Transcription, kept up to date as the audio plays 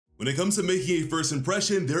When it comes to making a first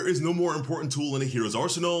impression, there is no more important tool in a hero's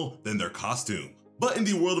arsenal than their costume. But in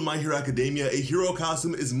the world of My Hero Academia, a hero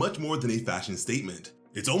costume is much more than a fashion statement.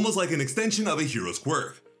 It's almost like an extension of a hero's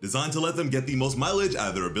quirk, designed to let them get the most mileage out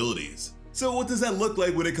of their abilities. So what does that look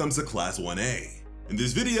like when it comes to Class 1A? In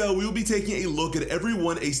this video, we will be taking a look at every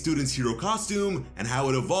 1A student's hero costume and how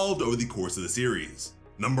it evolved over the course of the series.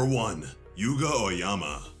 Number 1. Yuga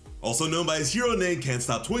Oyama. Also known by his hero name Can't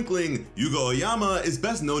Stop Twinkling, Yuga Oyama is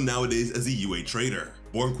best known nowadays as a UA traitor.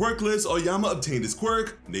 Born quirkless, Oyama obtained his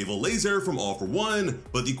quirk, Naval Laser, from All for One,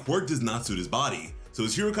 but the quirk does not suit his body, so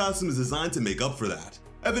his hero costume is designed to make up for that.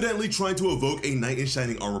 Evidently trying to evoke a knight in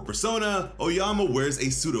shining armor persona, Oyama wears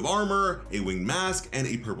a suit of armor, a winged mask, and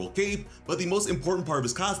a purple cape, but the most important part of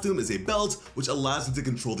his costume is a belt which allows him to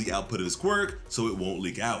control the output of his quirk so it won't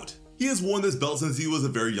leak out. He has worn this belt since he was a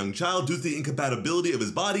very young child due to the incompatibility of his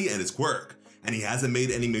body and his quirk, and he hasn't made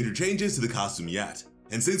any major changes to the costume yet.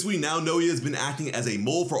 And since we now know he has been acting as a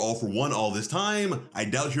mole for All for One all this time, I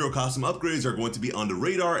doubt hero costume upgrades are going to be on the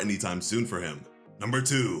radar anytime soon for him. Number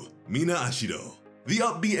 2. Mina Ashido. The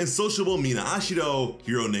upbeat and sociable Mina Ashido,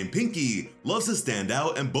 hero named Pinky, loves to stand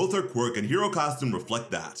out, and both her quirk and hero costume reflect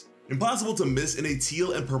that. Impossible to miss in a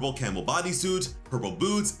teal and purple camel bodysuit, purple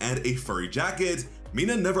boots, and a furry jacket,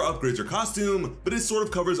 Mina never upgrades her costume, but it sort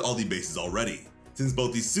of covers all the bases already, since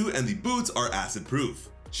both the suit and the boots are acid proof.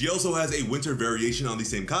 She also has a winter variation on the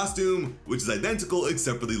same costume, which is identical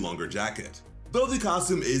except for the longer jacket. Though the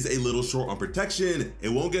costume is a little short on protection, it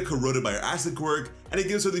won't get corroded by her acid quirk, and it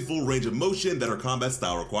gives her the full range of motion that her combat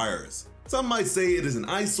style requires. Some might say it is an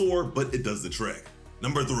eyesore, but it does the trick.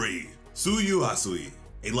 Number 3. Tsuyu Asui.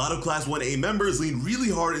 A lot of Class 1A members lean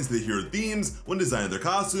really hard into the hero themes when designing their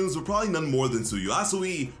costumes, but probably none more than Tsuyu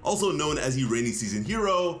Asui, also known as the rainy season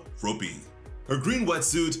hero, Froppy. Her green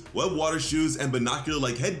wetsuit, wet water shoes, and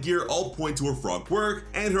binocular-like headgear all point to her frog quirk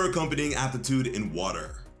and her accompanying aptitude in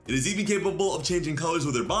water. It is even capable of changing colors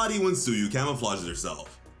with her body when Tsuyu camouflages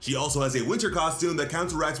herself. She also has a winter costume that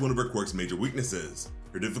counteracts one of her quirk's major weaknesses,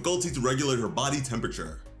 her difficulty to regulate her body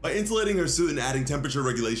temperature. By insulating her suit and adding temperature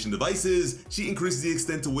regulation devices, she increases the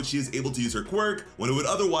extent to which she is able to use her quirk when it would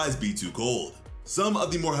otherwise be too cold. Some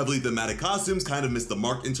of the more heavily thematic costumes kind of miss the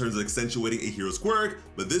mark in terms of accentuating a hero's quirk,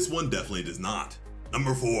 but this one definitely does not.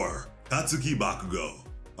 Number 4. Katsuki Bakugo.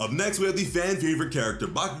 Up next, we have the fan favorite character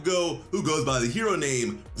Bakugo, who goes by the hero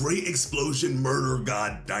name Great Explosion Murder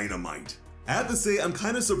God Dynamite. I have to say, I'm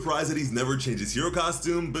kind of surprised that he's never changed his hero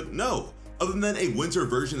costume, but no. Other than a winter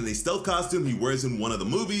version and a stealth costume he wears in one of the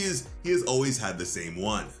movies, he has always had the same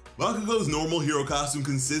one. Bakugo's normal hero costume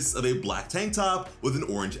consists of a black tank top with an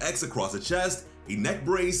orange X across the chest, a neck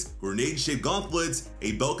brace, grenade-shaped gauntlets,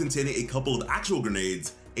 a belt containing a couple of actual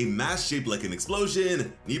grenades, a mask shaped like an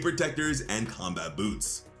explosion, knee protectors, and combat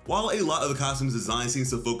boots. While a lot of the costume's design seems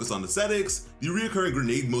to focus on aesthetics, the recurring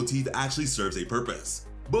grenade motif actually serves a purpose.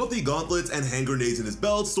 Both the gauntlets and hand grenades in his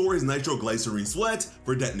belt store his nitroglycerine sweat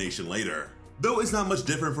for detonation later. Though it's not much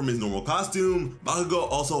different from his normal costume, Bakugo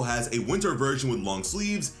also has a winter version with long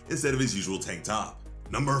sleeves instead of his usual tank top.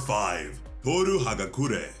 Number 5. Toru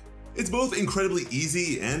Hagakure. It's both incredibly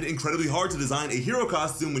easy and incredibly hard to design a hero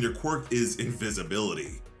costume when your quirk is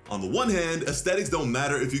invisibility. On the one hand, aesthetics don't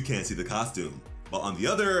matter if you can't see the costume, but on the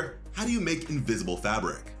other, how do you make invisible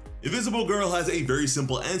fabric? Invisible Girl has a very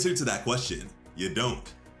simple answer to that question. You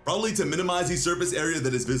don't. Probably to minimize the surface area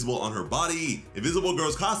that is visible on her body, Invisible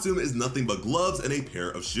Girl's costume is nothing but gloves and a pair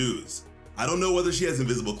of shoes. I don't know whether she has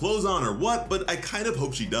invisible clothes on or what, but I kind of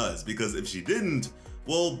hope she does, because if she didn't,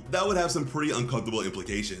 well, that would have some pretty uncomfortable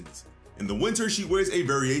implications. In the winter, she wears a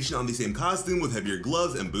variation on the same costume with heavier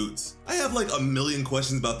gloves and boots. I have like a million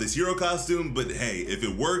questions about this hero costume, but hey, if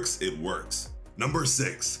it works, it works. Number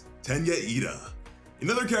 6. Tenya Ida.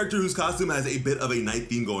 Another character whose costume has a bit of a night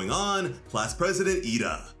theme going on, Class President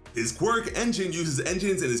Ida. His quirk, Engine, uses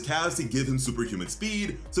engines in his calves to give him superhuman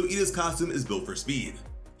speed, so Ida's costume is built for speed.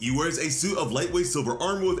 He wears a suit of lightweight silver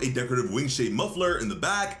armor with a decorative wing-shaped muffler in the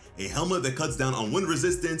back, a helmet that cuts down on wind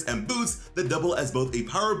resistance, and boots that double as both a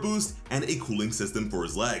power boost and a cooling system for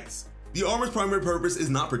his legs. The armor's primary purpose is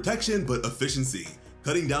not protection, but efficiency,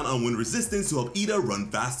 cutting down on wind resistance to help Ida run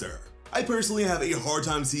faster. I personally have a hard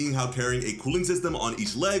time seeing how carrying a cooling system on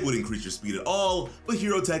each leg would increase your speed at all, but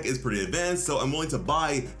hero tech is pretty advanced, so I'm willing to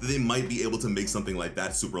buy that they might be able to make something like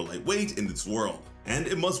that super lightweight in this world. And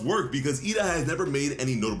it must work because Ida has never made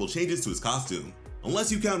any notable changes to his costume,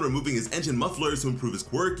 unless you count removing his engine mufflers to improve his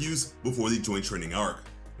quirk use before the joint training arc.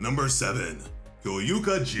 Number 7.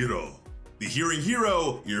 Kyoyuka Jiro. The hearing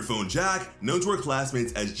hero, Earphone Jack, known to her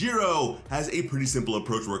classmates as Jiro, has a pretty simple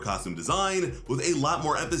approach to her costume design, with a lot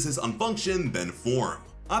more emphasis on function than form.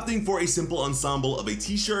 Opting for a simple ensemble of a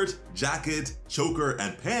t-shirt, jacket, choker,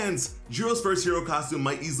 and pants, Jiro's first hero costume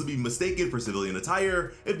might easily be mistaken for civilian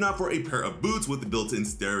attire, if not for a pair of boots with a built-in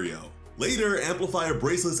stereo. Later, amplifier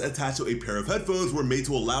bracelets attached to a pair of headphones were made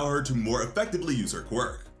to allow her to more effectively use her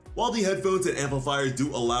quirk. While the headphones and amplifiers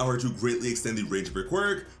do allow her to greatly extend the range of her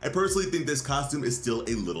quirk, I personally think this costume is still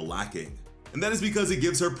a little lacking. And that is because it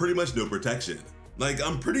gives her pretty much no protection. Like,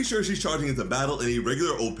 I'm pretty sure she's charging into battle in a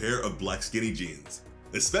regular old pair of black skinny jeans.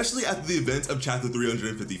 Especially after the events of chapter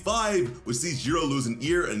 355, which sees Jiro lose an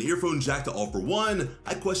ear and earphone jack to All for One,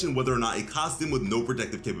 I question whether or not a costume with no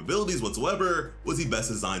protective capabilities whatsoever was the best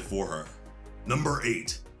designed for her. Number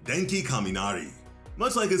 8. Denki Kaminari.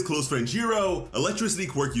 Much like his close friend Jiro, electricity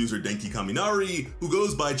quirk user Denki Kaminari, who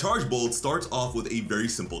goes by Charge Bolt, starts off with a very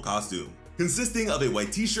simple costume. Consisting of a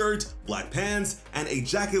white t-shirt, black pants, and a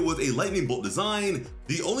jacket with a lightning bolt design,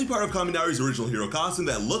 the only part of Kaminari's original hero costume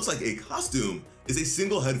that looks like a costume is a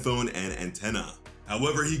single headphone and antenna.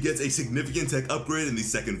 However, he gets a significant tech upgrade in the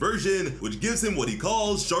second version, which gives him what he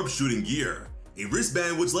calls sharpshooting gear, a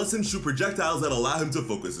wristband which lets him shoot projectiles that allow him to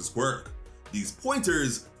focus his quirk. These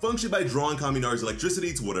pointers function by drawing Kaminari's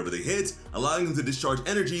electricity to whatever they hit, allowing him to discharge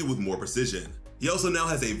energy with more precision. He also now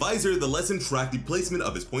has a visor that lets him track the placement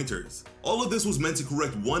of his pointers. All of this was meant to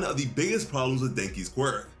correct one of the biggest problems with Denki's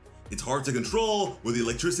quirk. It's hard to control where the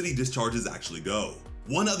electricity discharges actually go.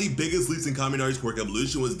 One of the biggest leaps in Kaminari's quirk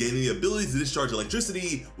evolution was gaining the ability to discharge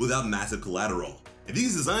electricity without massive collateral, and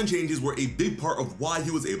these design changes were a big part of why he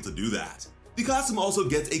was able to do that. The costume also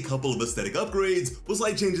gets a couple of aesthetic upgrades, with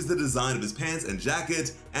slight changes to the design of his pants and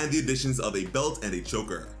jacket, and the additions of a belt and a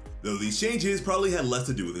choker, though these changes probably had less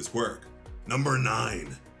to do with his quirk. Number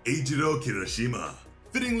 9. Eijiro Kirishima.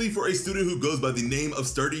 Fittingly for a student who goes by the name of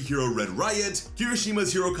sturdy hero Red Riot,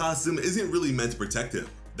 Kirishima's hero costume isn't really meant to protect him.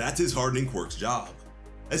 That's his hardening quirk's job.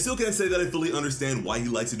 I still can't say that I fully understand why he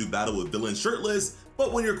likes to do battle with villains shirtless,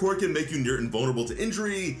 but when your quirk can make you near invulnerable to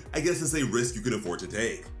injury, I guess it's a risk you can afford to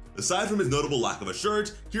take. Aside from his notable lack of a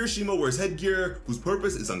shirt, Kirishima wears headgear whose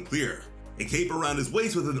purpose is unclear. A cape around his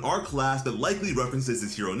waist with an R clasp that likely references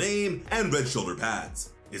his hero name, and red shoulder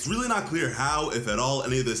pads. It's really not clear how, if at all,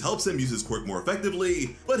 any of this helps him use his quirk more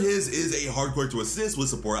effectively, but his is a hard quirk to assist with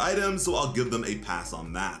support items, so I'll give them a pass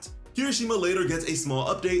on that. Kirishima later gets a small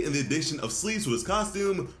update in the addition of sleeves to his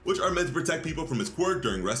costume, which are meant to protect people from his quirk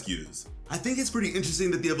during rescues. I think it's pretty interesting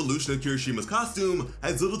that the evolution of Kirishima's costume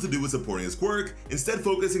has little to do with supporting his quirk, instead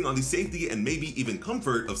focusing on the safety and maybe even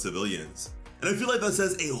comfort of civilians. And I feel like that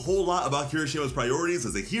says a whole lot about Kirishima's priorities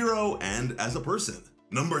as a hero and as a person.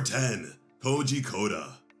 Number 10. Koji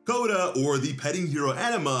Koda. Koda, or the petting hero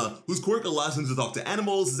Anima, whose quirk allows him to talk to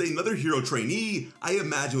animals, is another hero trainee I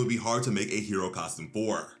imagine would be hard to make a hero costume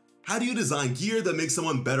for. How do you design gear that makes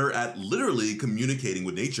someone better at literally communicating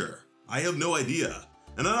with nature? I have no idea.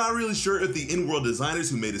 And I'm not really sure if the in-world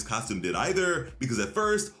designers who made his costume did either, because at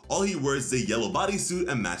first, all he wears is a yellow bodysuit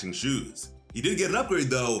and matching shoes. He did get an upgrade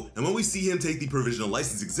though, and when we see him take the provisional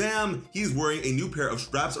license exam, he is wearing a new pair of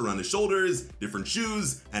straps around his shoulders, different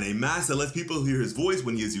shoes, and a mask that lets people hear his voice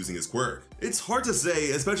when he is using his quirk. It's hard to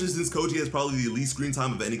say, especially since Koji has probably the least screen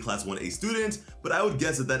time of any Class 1A student, but I would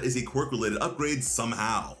guess that that is a quirk-related upgrade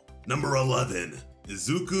somehow. Number 11.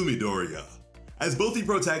 Izuku Midoriya. As both the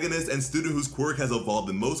protagonist and student whose quirk has evolved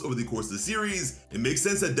the most over the course of the series, it makes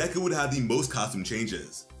sense that Deku would have the most costume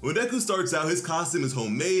changes. When Deku starts out, his costume is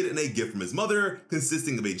homemade and a gift from his mother,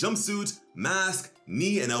 consisting of a jumpsuit, mask,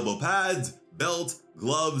 knee and elbow pads, belt,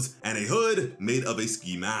 gloves, and a hood made of a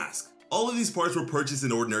ski mask. All of these parts were purchased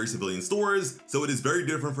in ordinary civilian stores, so it is very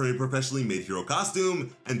different from a professionally made hero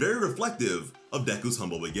costume and very reflective of Deku's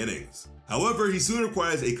humble beginnings. However, he soon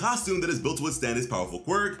acquires a costume that is built to withstand his powerful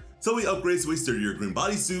quirk, so he upgrades to a sturdier green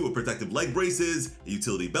bodysuit with protective leg braces, a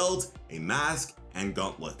utility belt, a mask, and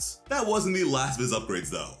gauntlets. That wasn't the last of his upgrades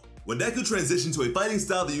though. When Deku transitioned to a fighting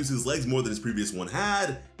style that used his legs more than his previous one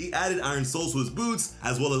had, he added iron soles to his boots,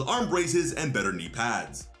 as well as arm braces and better knee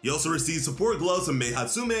pads. He also received support gloves from Mei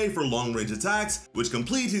Hatsume for long-range attacks, which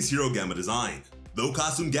complete his Hero Gamma design. Though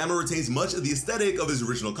Costume Gamma retains much of the aesthetic of his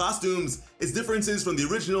original costumes, its differences from the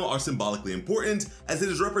original are symbolically important, as it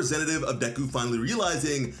is representative of Deku finally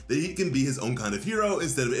realizing that he can be his own kind of hero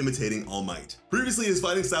instead of imitating All Might. Previously, his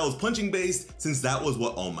fighting style was punching based, since that was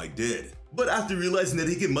what All Might did. But after realizing that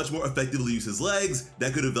he can much more effectively use his legs,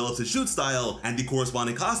 Deku develops his shoot style and the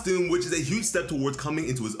corresponding costume, which is a huge step towards coming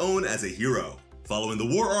into his own as a hero. Following the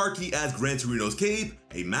war arc, he adds Gran Torino's cape,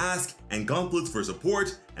 a mask, and gauntlets for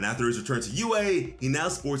support, and after his return to UA, he now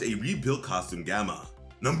sports a rebuilt Costume Gamma.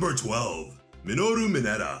 Number 12. Minoru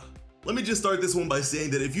Mineta. Let me just start this one by saying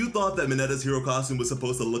that if you thought that Mineta's hero costume was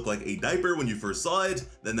supposed to look like a diaper when you first saw it,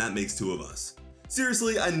 then that makes two of us.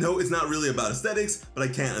 Seriously, I know it's not really about aesthetics, but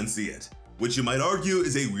I can't unsee it. Which you might argue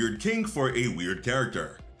is a weird kink for a weird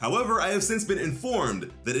character. However, I have since been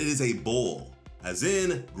informed that it is a bowl, as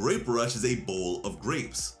in, Grape Rush is a bowl of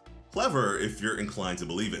grapes. Clever if you're inclined to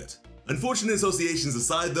believe it. Unfortunate associations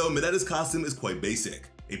aside though, Minetta's costume is quite basic.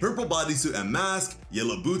 A purple bodysuit and mask,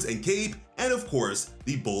 yellow boots and cape, and of course,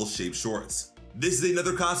 the bowl-shaped shorts. This is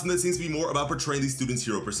another costume that seems to be more about portraying the student's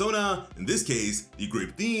hero persona, in this case, the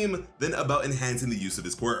grape theme, than about enhancing the use of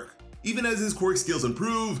his quirk. Even as his quirk skills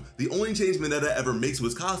improve, the only change Minetta ever makes to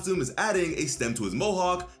his costume is adding a stem to his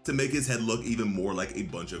mohawk to make his head look even more like a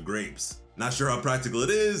bunch of grapes. Not sure how practical it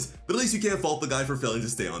is, but at least you can't fault the guy for failing to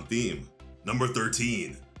stay on theme. Number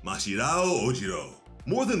 13. Mashirao Ojiro.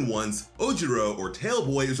 More than once, Ojiro, or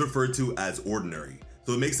Tailboy, is referred to as ordinary,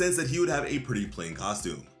 so it makes sense that he would have a pretty plain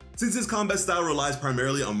costume. Since his combat style relies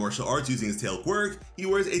primarily on martial arts using his tail quirk, he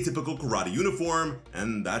wears a typical karate uniform,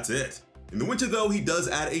 and that's it. In the winter though, he does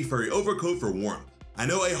add a furry overcoat for warmth. I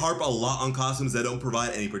know I harp a lot on costumes that don't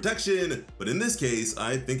provide any protection, but in this case,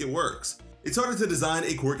 I think it works. It's harder to design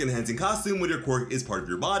a quirk-enhancing costume when your quirk is part of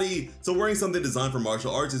your body, so wearing something designed for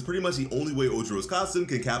martial arts is pretty much the only way Ojiro's costume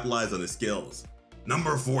can capitalize on his skills.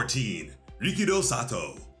 Number 14. Rikido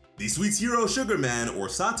Sato. The Sweets hero Sugar Man, or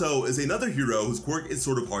Sato, is another hero whose quirk is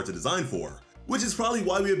sort of hard to design for, which is probably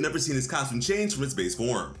why we have never seen his costume change from its base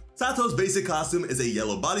form. Sato's basic costume is a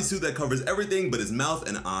yellow bodysuit that covers everything but his mouth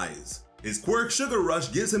and eyes. His quirk, Sugar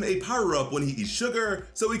Rush, gives him a power-up when he eats sugar,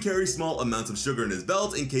 so he carries small amounts of sugar in his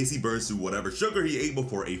belt in case he burns through whatever sugar he ate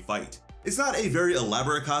before a fight. It's not a very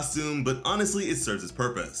elaborate costume, but honestly it serves its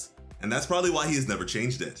purpose, and that's probably why he has never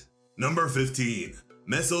changed it. Number 15.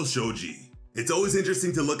 Meso Shoji. It's always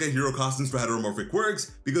interesting to look at hero costumes for heteromorphic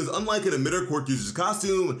quirks, because unlike an emitter quirk user's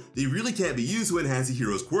costume, they really can't be used to enhance a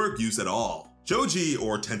hero's quirk use at all. Shoji,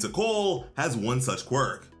 or Tentacle, has one such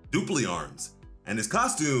quirk, Dupli Arms, and his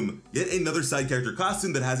costume, yet another side character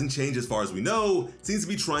costume that hasn't changed as far as we know, seems to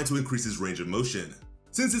be trying to increase his range of motion.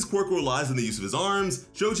 Since his quirk relies on the use of his arms,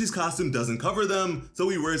 Shoji's costume doesn't cover them, so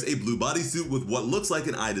he wears a blue bodysuit with what looks like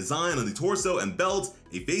an eye design on the torso and belt,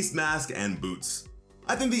 a face mask, and boots.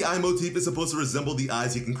 I think the eye motif is supposed to resemble the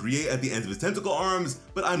eyes he can create at the ends of his tentacle arms,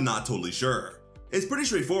 but I'm not totally sure. It's pretty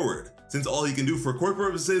straightforward. Since all he can do for quirk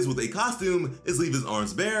purposes with a costume is leave his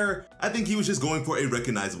arms bare, I think he was just going for a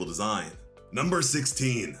recognizable design. Number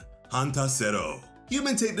 16. Hanta Sero.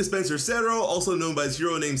 Human tape dispenser Sero, also known by his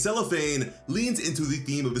hero name Cellophane, leans into the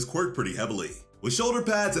theme of his quirk pretty heavily. With shoulder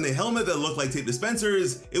pads and a helmet that look like tape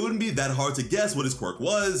dispensers, it wouldn't be that hard to guess what his quirk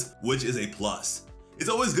was, which is a plus. It's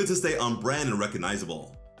always good to stay on brand and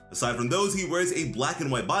recognizable. Aside from those, he wears a black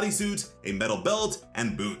and white bodysuit, a metal belt,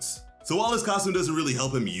 and boots. So while his costume doesn't really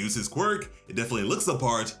help him use his quirk, it definitely looks the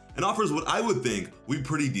part and offers what I would think would be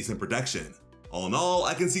pretty decent protection. All in all,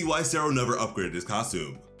 I can see why Sero never upgraded his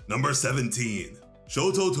costume. Number 17.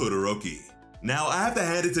 Shoto Todoroki. Now I have to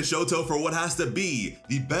hand it to Shoto for what has to be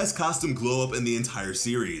the best costume glow up in the entire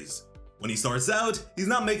series. When he starts out, he's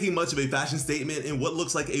not making much of a fashion statement in what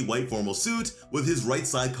looks like a white formal suit with his right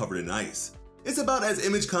side covered in ice. It's about as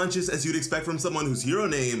image conscious as you'd expect from someone whose hero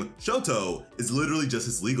name, Shoto, is literally just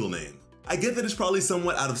his legal name. I get that it's probably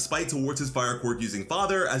somewhat out of spite towards his fire quirk using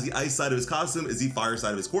father, as the ice side of his costume is the fire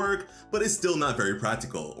side of his quirk, but it's still not very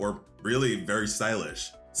practical, or really very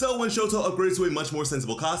stylish. So when Shoto upgrades to a much more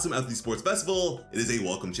sensible costume at the sports festival, it is a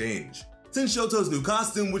welcome change. Since Shoto's new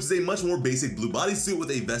costume, which is a much more basic blue bodysuit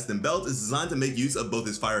with a vest and belt, is designed to make use of both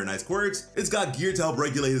his fire and ice quirks, it's got gear to help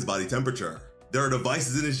regulate his body temperature. There are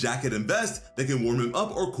devices in his jacket and vest that can warm him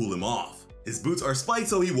up or cool him off. His boots are spiked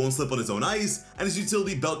so he won't slip on his own ice, and his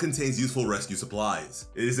utility belt contains useful rescue supplies.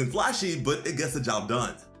 It isn't flashy, but it gets the job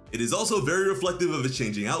done. It is also very reflective of his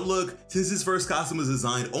changing outlook, since his first costume was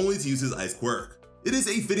designed only to use his ice quirk. It is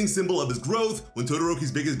a fitting symbol of his growth when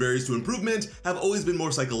Todoroki's biggest barriers to improvement have always been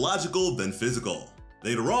more psychological than physical.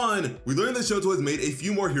 Later on, we learn that Shoto has made a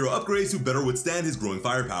few more hero upgrades to better withstand his growing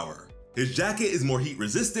firepower. His jacket is more heat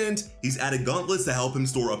resistant, he's added gauntlets to help him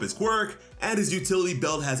store up his quirk, and his utility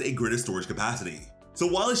belt has a greater storage capacity. So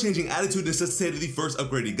while his changing attitude necessitated the first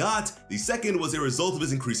upgrade he got, the second was a result of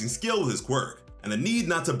his increasing skill with his quirk, and the need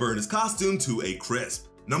not to burn his costume to a crisp.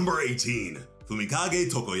 Number 18.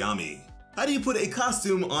 Fumikage Tokoyami. How do you put a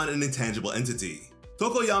costume on an intangible entity?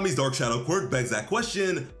 Tokoyami's Dark Shadow quirk begs that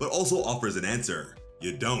question, but also offers an answer.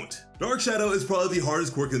 You don't. Dark Shadow is probably the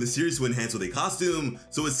hardest quirk in the series to enhance with a costume,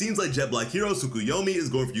 so it seems like Jet Black hero Tsukuyomi is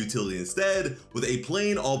going for utility instead, with a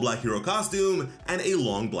plain all-black hero costume and a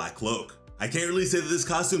long black cloak. I can't really say that this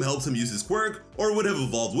costume helps him use his quirk, or would have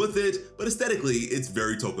evolved with it, but aesthetically, it's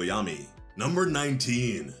very Tokoyami. Number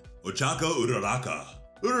 19. Ochaka Uraraka.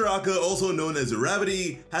 Uraraka, also known as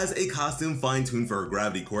Uravity, has a costume fine-tuned for her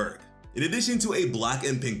gravity quirk. In addition to a black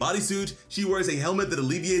and pink bodysuit, she wears a helmet that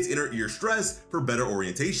alleviates inner ear stress for better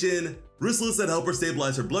orientation, wristlets that help her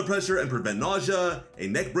stabilize her blood pressure and prevent nausea, a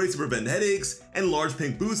neck brace to prevent headaches, and large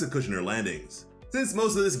pink boots that cushion her landings. Since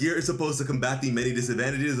most of this gear is supposed to combat the many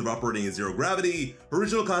disadvantages of operating in zero gravity, her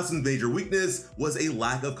original costume's major weakness was a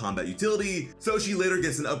lack of combat utility, so she later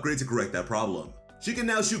gets an upgrade to correct that problem. She can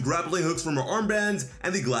now shoot grappling hooks from her armbands,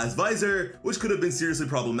 and the glass visor, which could have been seriously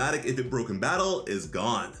problematic if it broke in battle, is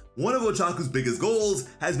gone. One of Ochako's biggest goals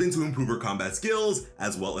has been to improve her combat skills,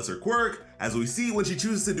 as well as her quirk, as we see when she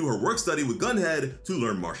chooses to do her work study with Gunhead to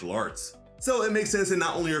learn martial arts. So it makes sense that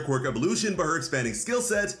not only her quirk evolution, but her expanding skill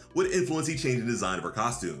set would influence the change in design of her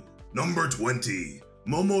costume. Number 20.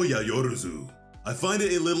 Momo Yaoyorozu. I find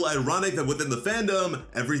it a little ironic that within the fandom,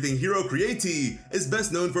 everything hero creati is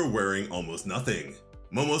best known for wearing almost nothing.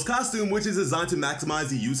 Momo's costume, which is designed to maximize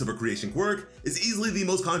the use of her creation quirk, is easily the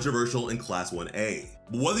most controversial in Class 1A.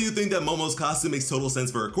 But whether you think that Momo's costume makes total sense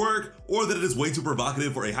for her quirk, or that it is way too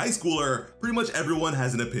provocative for a high schooler, pretty much everyone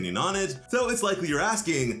has an opinion on it, so it's likely you're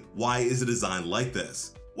asking, why is it designed like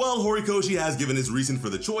this? Well, Horikoshi has given his reason for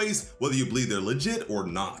the choice, whether you believe they're legit or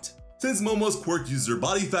not. Since Momo's quirk uses her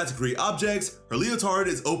body fat to create objects, her leotard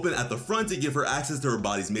is open at the front to give her access to her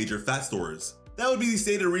body's major fat stores. That would be the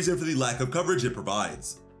stated reason for the lack of coverage it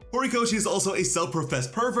provides. Horikoshi is also a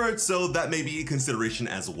self-professed pervert, so that may be a consideration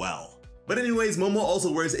as well. But anyways, Momo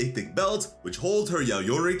also wears a thick belt, which holds her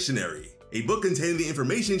Yaoyori Dictionary, a book containing the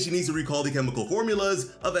information she needs to recall the chemical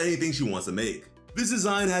formulas of anything she wants to make. This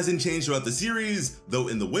design hasn't changed throughout the series, though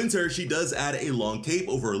in the winter she does add a long cape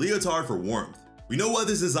over her leotard for warmth. We know why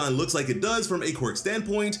this design looks like it does from a quirk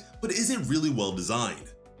standpoint, but is it really well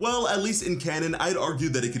designed? Well, at least in canon, I'd argue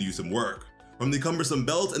that it could use some work. From the cumbersome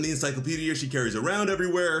belt and the encyclopedia she carries around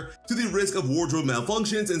everywhere, to the risk of wardrobe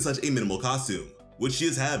malfunctions in such a minimal costume, which she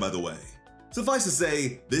has had by the way. Suffice to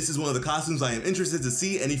say, this is one of the costumes I am interested to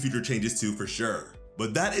see any future changes to for sure.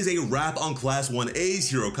 But that is a wrap on Class 1A's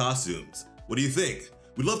hero costumes. What do you think?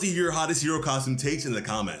 We'd love to hear your hottest hero costume takes in the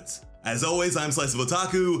comments. As always, I'm Slice of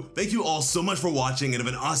Otaku. Thank you all so much for watching and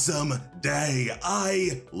have an awesome day.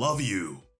 I love you.